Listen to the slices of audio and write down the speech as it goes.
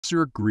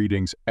Sir,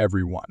 greetings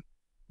everyone.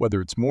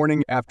 Whether it's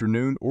morning,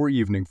 afternoon, or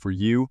evening for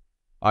you,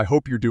 I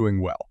hope you're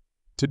doing well.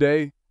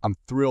 Today, I'm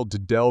thrilled to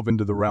delve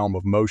into the realm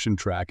of motion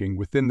tracking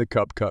within the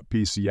CapCut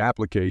PC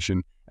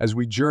application as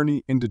we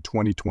journey into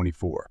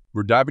 2024.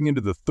 We're diving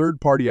into the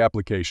third-party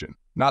application,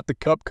 not the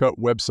CapCut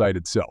website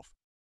itself.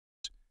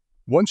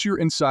 Once you're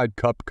inside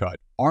CapCut,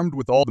 armed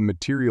with all the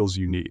materials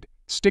you need,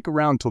 stick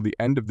around till the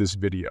end of this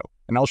video,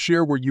 and I'll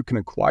share where you can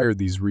acquire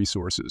these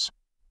resources.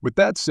 With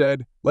that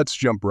said, let's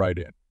jump right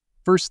in.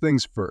 First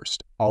things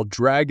first, I'll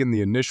drag in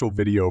the initial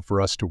video for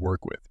us to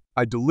work with.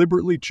 I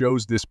deliberately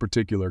chose this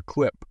particular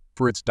clip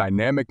for its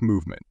dynamic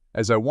movement,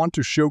 as I want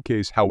to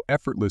showcase how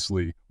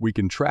effortlessly we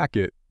can track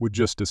it with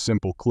just a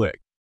simple click.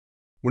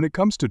 When it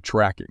comes to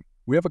tracking,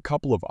 we have a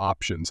couple of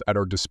options at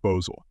our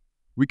disposal.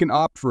 We can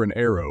opt for an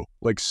arrow,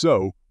 like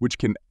so, which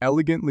can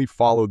elegantly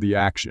follow the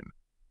action,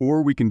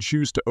 or we can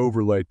choose to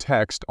overlay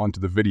text onto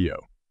the video.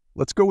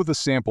 Let's go with a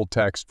sample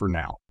text for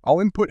now. I'll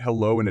input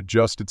hello and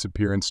adjust its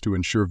appearance to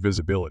ensure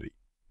visibility.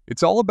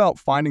 It's all about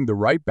finding the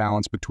right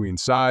balance between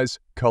size,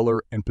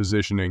 color, and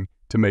positioning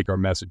to make our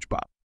message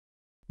pop.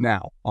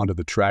 Now, onto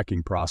the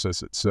tracking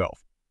process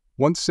itself.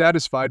 Once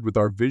satisfied with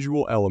our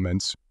visual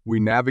elements, we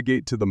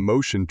navigate to the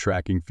motion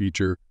tracking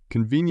feature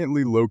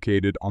conveniently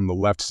located on the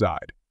left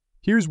side.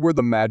 Here's where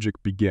the magic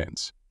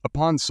begins.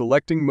 Upon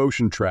selecting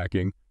motion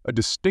tracking, a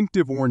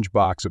distinctive orange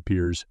box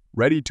appears,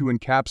 ready to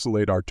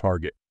encapsulate our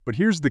target. But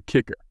here's the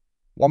kicker.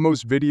 While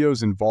most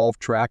videos involve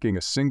tracking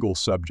a single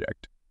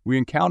subject, we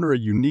encounter a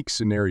unique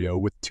scenario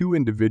with two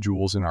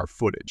individuals in our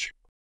footage.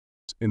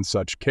 In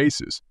such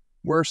cases,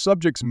 where our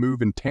subjects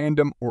move in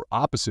tandem or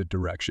opposite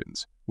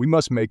directions, we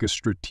must make a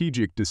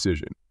strategic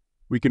decision.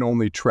 We can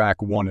only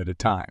track one at a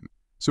time,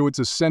 so it's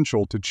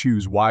essential to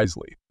choose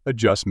wisely.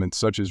 Adjustments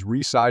such as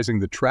resizing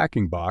the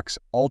tracking box,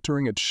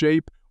 altering its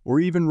shape, or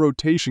even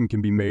rotation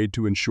can be made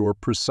to ensure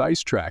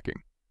precise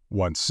tracking.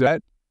 Once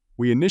set,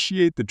 we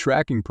initiate the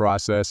tracking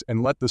process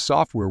and let the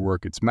software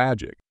work its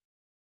magic.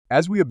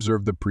 As we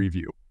observe the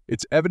preview,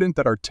 it's evident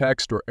that our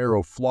text or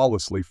arrow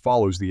flawlessly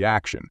follows the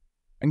action.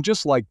 And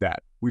just like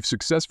that, we've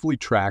successfully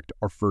tracked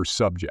our first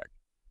subject.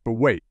 But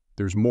wait,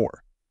 there's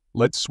more.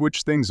 Let's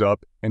switch things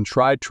up and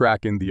try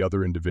tracking the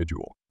other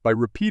individual. By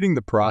repeating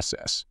the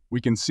process,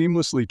 we can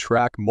seamlessly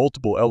track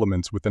multiple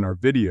elements within our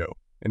video,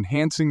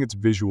 enhancing its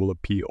visual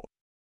appeal.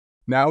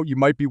 Now, you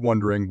might be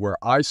wondering where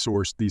I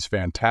sourced these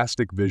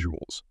fantastic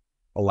visuals.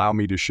 Allow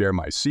me to share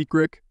my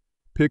secret,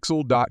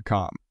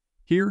 pixel.com.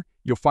 Here,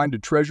 you'll find a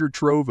treasure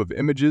trove of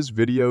images,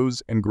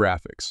 videos, and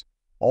graphics,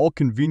 all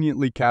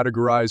conveniently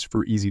categorized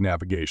for easy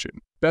navigation.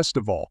 Best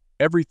of all,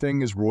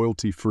 everything is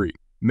royalty-free,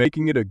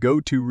 making it a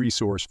go-to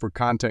resource for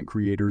content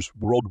creators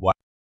worldwide.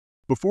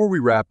 Before we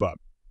wrap up,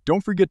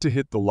 don't forget to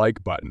hit the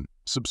like button,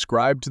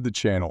 subscribe to the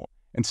channel,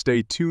 and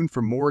stay tuned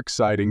for more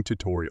exciting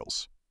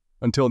tutorials.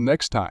 Until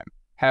next time,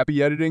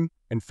 happy editing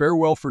and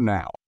farewell for now.